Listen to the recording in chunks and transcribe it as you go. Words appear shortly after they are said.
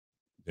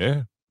Yeah.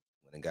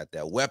 When they got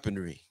that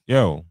weaponry.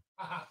 Yo,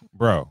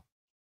 bro.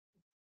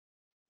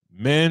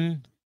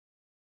 Men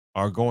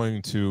are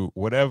going to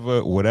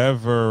whatever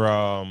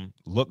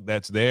look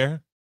that's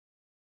there.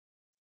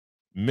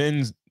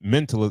 Men's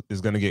mental is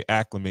going to get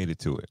acclimated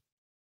to it.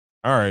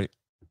 All right.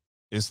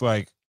 It's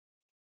like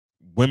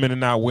women are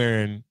not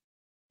wearing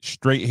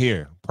straight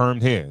hair,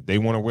 permed hair. They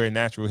want to wear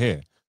natural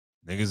hair.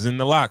 Niggas in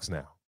the locks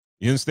now.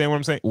 You understand what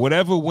I'm saying?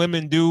 Whatever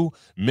women do,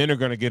 men are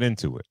going to get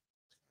into it.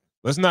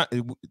 I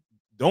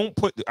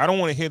don't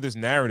want to hear this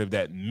narrative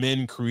that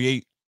men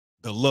create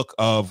the look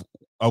of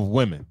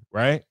women,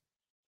 right?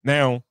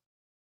 Now,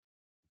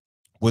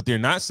 what they're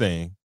not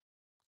saying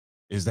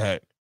is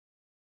that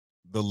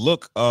the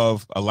look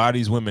of a lot of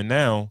these women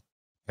now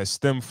has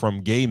stemmed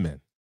from gay men.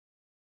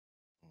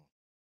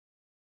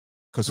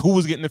 Because who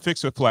was getting the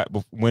fixer flat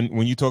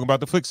when you talk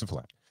about the fixer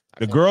flat?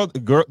 The girl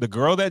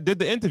that did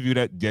the interview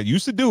that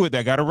used to do it,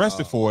 that got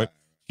arrested for it,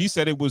 he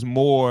said it was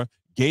more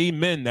gay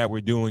men that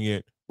were doing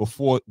it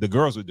before the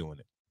girls were doing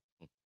it.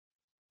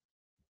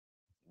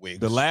 Wigs.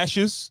 The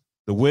lashes,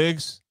 the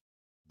wigs,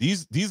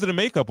 these are the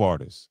makeup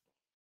artists.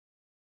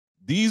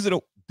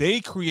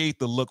 They create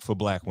the look for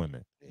black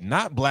women,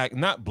 not black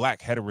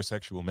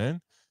heterosexual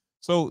men.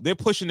 So they're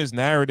pushing this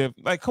narrative.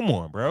 Like, come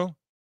on, bro.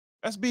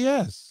 That's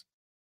BS.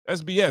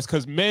 That's BS.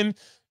 Because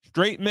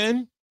straight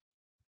men,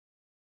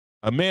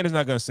 a man is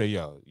not gonna say,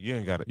 yo, you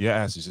ain't got it. Your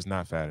ass is just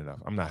not fat enough.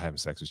 I'm not having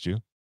sex with you.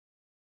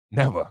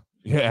 Never.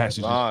 Your ass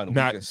is just not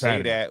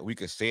fat enough. We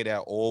could say that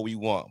all we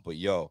want, but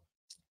yo,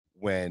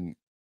 when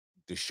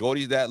the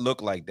shorties that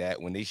look like that,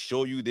 when they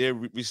show you their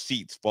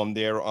receipts from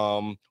their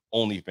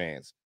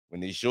OnlyFans, when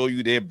they show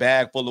you their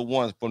bag full of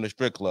ones from the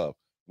strip club,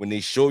 when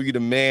they show you the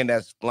man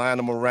that's flying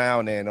them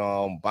around and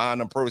buying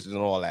them purses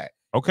and all that.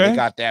 Okay. They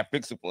got that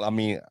fixer. I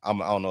mean, I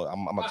don't know.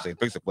 I'm not gonna say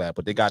fixer flat,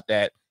 but they got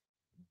that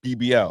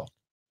BBL.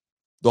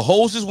 The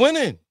host is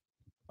winning.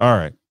 All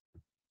right.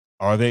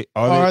 Are they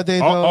regular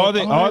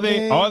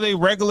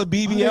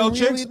BBL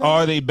chicks? Or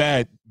are they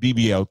bad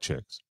BBL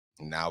chicks?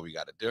 Now we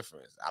got a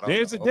difference.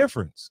 There's a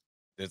difference.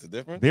 There's a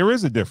difference. There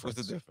is a difference.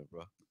 What's the difference,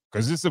 bro?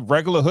 Because it's a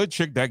regular hood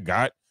chick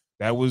that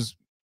was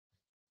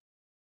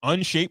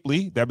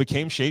unshapely, that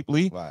became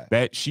shapely, right.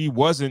 That she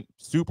wasn't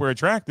super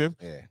attractive.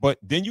 Yeah. But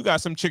then you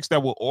got some chicks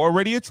that were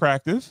already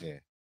attractive, yeah,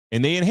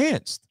 and they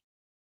enhanced.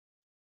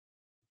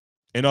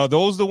 And are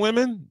those the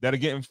women that are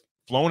getting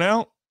flown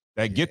out,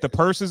 that get the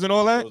purses and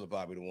all that? Those are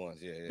probably the ones.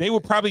 Yeah, they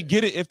would probably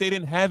get it if they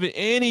didn't have it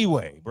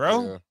anyway,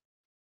 bro. Yeah.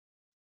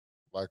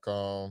 Like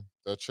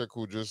that chick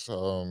who just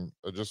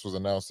was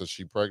announced that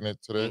she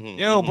pregnant today. Mm-hmm.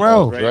 Yo,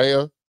 bro,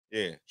 Drea.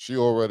 Yeah, she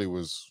already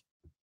was.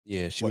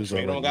 Yeah, she was.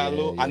 Dre don't got a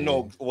little. I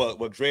know. Well,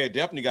 Dre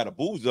definitely got a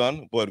boobs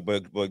done, but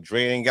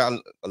Dre ain't got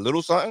a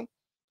little something.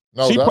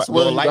 No, that's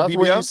what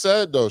he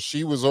said though.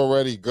 She was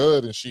already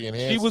good and she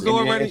enhanced.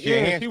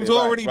 She was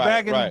already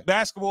bagging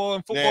basketball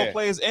and football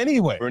players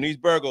anyway. Bernice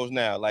Burgos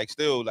now,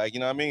 still, you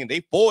know what I mean?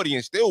 They 40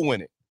 and still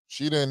winning.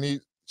 She didn't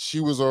need. She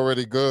was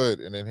already good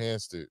and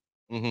enhanced it.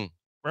 Mm-hmm.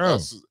 Bro,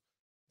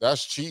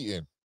 that's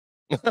cheating.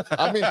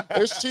 I mean,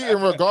 it's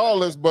cheating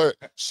regardless, but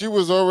she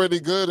was already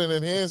good and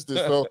enhanced it.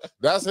 So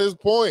that's his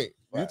point.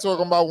 Right. You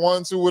talking about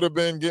ones who would have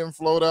been getting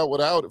flued out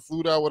without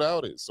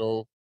it.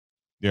 So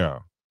yeah.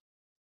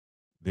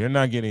 They're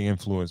not getting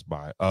influenced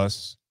by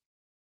us.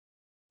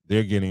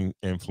 They're getting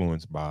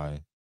influenced by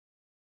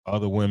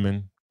other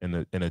women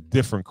and a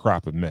different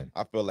crop of men.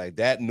 I feel like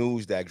that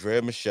news that Drea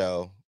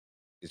Michelle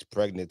is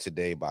pregnant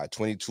today by a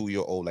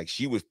 22-year-old, like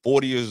she was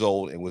 40 years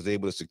old and was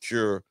able to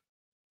secure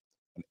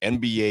an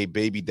NBA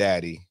baby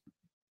daddy.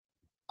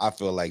 I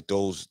feel like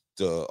the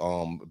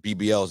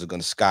BBLs are going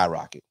to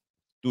skyrocket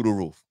through the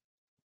roof.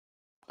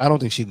 I don't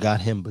think she got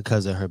him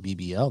because of her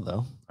BBL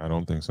though. I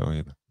don't think so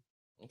either.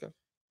 Okay.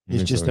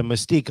 It's just a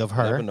mystique of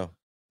her.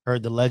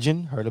 Heard the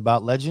legend, heard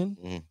about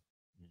legend,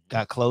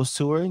 got close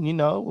to her.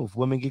 And if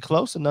women get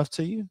close enough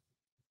to you.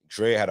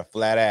 Dre had a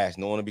flat ass,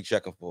 no one to be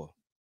checking for.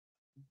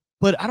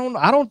 But I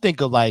don't think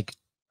of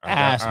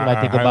ass when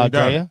I think about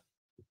Drea.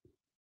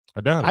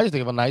 I just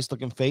think of a nice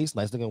looking face,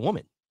 nice looking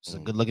woman. She's a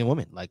good looking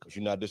woman.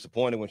 You're not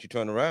disappointed when she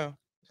turned around.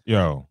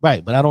 Yo.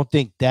 Right, but I don't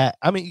think that.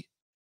 I mean,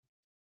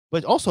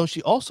 but also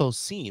she also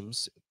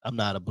seems. I'm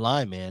not a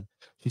blind man.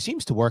 She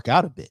seems to work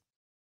out a bit.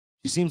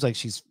 She seems like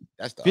she's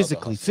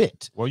physically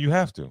fit. Well, you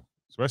have to,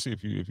 especially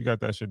if you got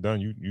that shit done.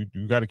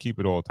 You got to keep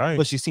it all tight.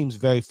 But she seems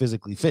very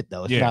physically fit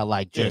though. It's not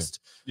like just.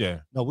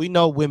 Yeah. No, we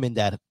know women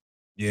that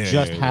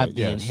just have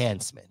the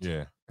enhancement.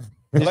 Yeah.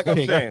 Like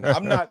I'm saying,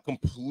 I'm not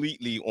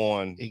completely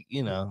on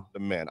the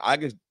men. I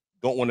just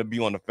don't want to be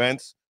on the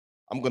fence.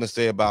 I'm gonna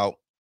say about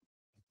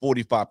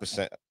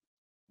 45%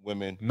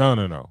 women.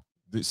 No.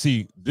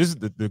 See, this is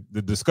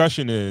the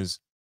discussion is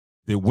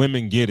that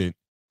women get it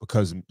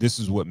because this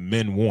is what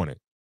men wanted.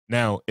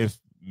 Now, if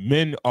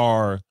men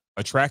are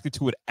attracted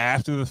to it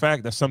after the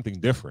fact, that's something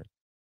different.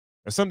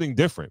 That's something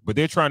different. But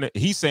they're trying to.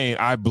 He's saying,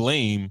 I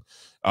blame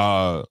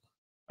black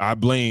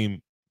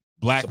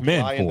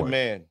men for it.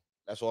 Man.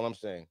 That's all I'm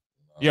saying.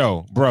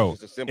 Yo, bro,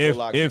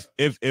 if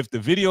the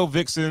video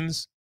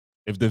vixens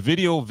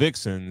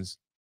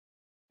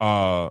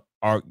are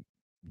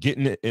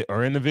getting it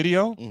or in the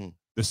video,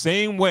 the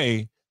same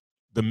way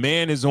the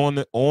man is on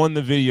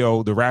the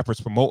video, the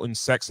rapper's promoting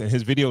sex in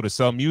his video to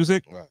sell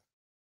music. Right.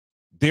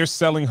 They're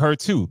selling her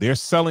too. They're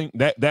selling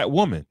that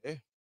woman. Yeah.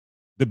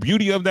 The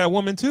beauty of that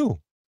woman too.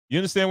 You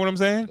understand what I'm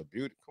saying? The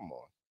beauty. Come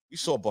on. You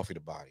saw Buffy the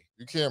Body.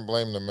 You can't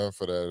blame the men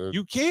for that.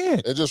 You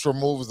can't. It just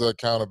removes the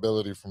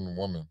accountability from the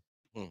woman.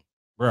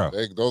 Bro.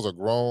 Those are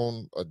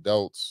grown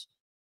adults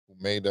who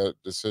made that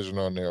decision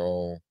on their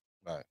own.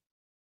 Right.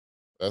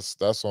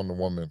 That's on the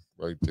woman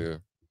right there.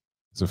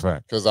 It's a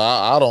fact. Because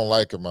I don't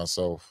like it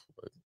myself.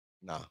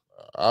 Nah.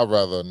 I'd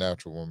rather a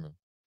natural woman.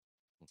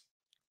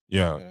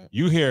 Yeah.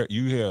 You hear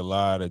a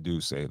lot of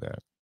dudes say that.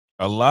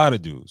 A lot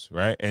of dudes,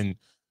 right? And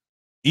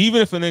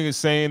even if a nigga's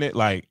saying it,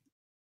 like,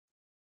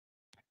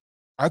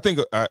 I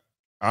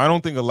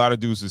don't think a lot of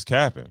dudes is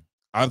capping.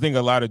 I think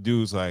a lot of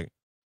dudes like,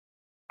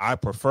 I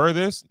prefer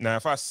this. Now,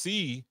 if I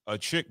see a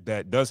chick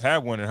that does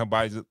have one and her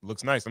body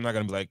looks nice, I'm not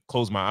gonna be like,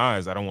 close my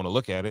eyes. I don't want to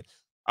look at it.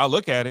 I'll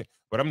look at it,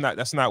 but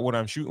that's not what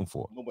I'm shooting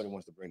for. Nobody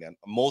wants to bring that.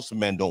 Most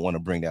men don't want to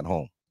bring that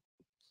home.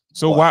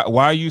 So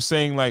why are you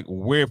saying like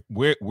we're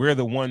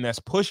the one that's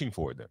pushing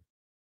for it then?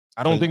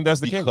 I don't think that's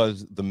the case.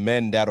 Because the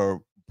men that are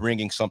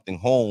bringing something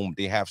home,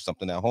 they have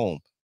something at home.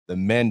 The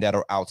men that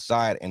are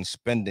outside and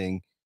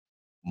spending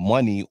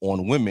money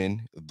on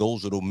women,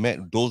 those are the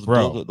men. Those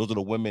are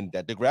the women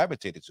that they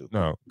gravitated to.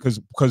 No,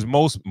 because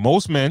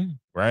most men,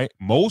 right?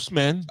 Most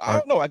men. I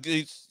don't know.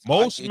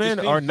 Most men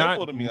are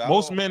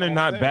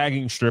not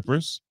bagging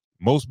strippers.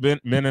 Most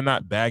men are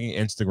not bagging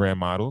Instagram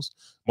models.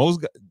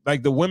 Most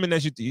like the women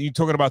that you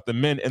talking about, the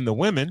men and the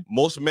women.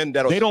 Most men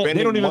that are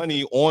spending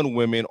money on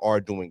women are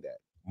doing that.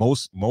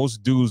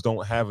 Most dudes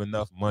don't have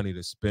enough money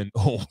to spend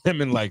on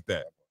women like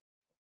that.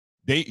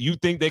 You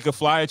think they could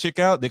fly a chick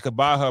out? They could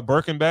buy her a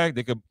Birkin bag.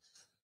 They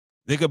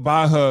could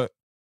buy her.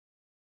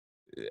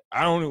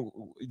 I don't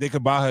know. They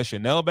could buy her a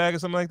Chanel bag or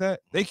something like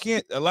that. They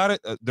can't. A lot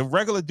of the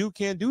regular dude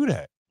can't do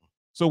that.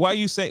 So why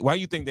you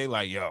think they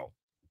like, yo,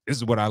 this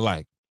is what I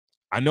like.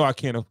 I know I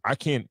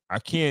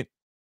can't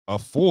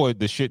afford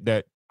the shit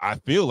that I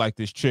feel like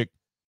this chick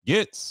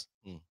gets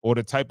or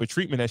the type of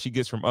treatment that she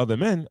gets from other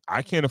men.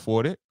 I can't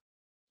afford it.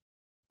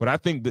 But I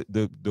think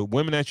the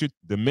women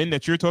the men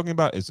that you're talking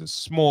about is a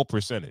small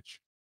percentage.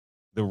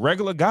 The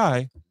regular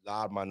guy,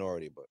 loud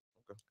minority, but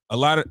okay. A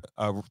lot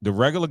of the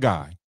regular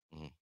guy,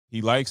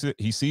 he likes it,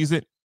 he sees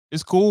it,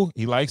 it's cool,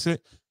 he likes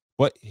it,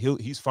 but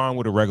he's fine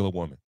with a regular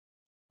woman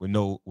with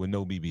no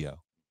BBL.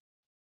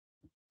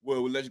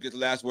 Well, we'll let you get the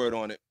last word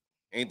on it.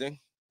 Anything?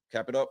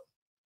 Cap it up.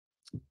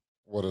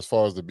 What, as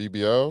far as the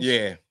BBL?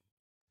 Yeah.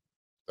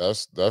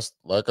 That's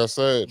like I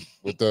said,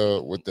 with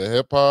the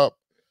hip hop,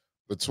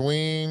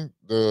 between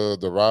the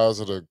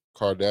rise of the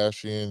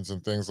Kardashians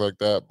and things like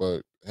that,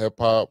 but hip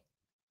hop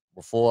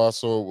before I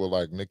saw it with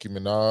like Nicki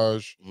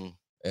Minaj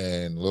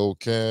and Lil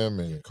Kim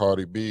and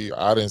Cardi B,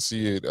 I didn't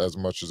see it as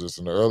much as this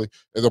in the early.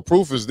 And the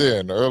proof is there.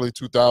 In the early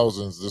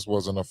 2000s, this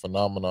wasn't a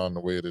phenomenon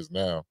the way it is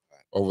now.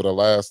 Over the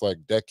last like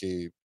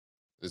decade,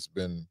 it's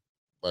been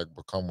like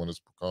become what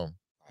it's become.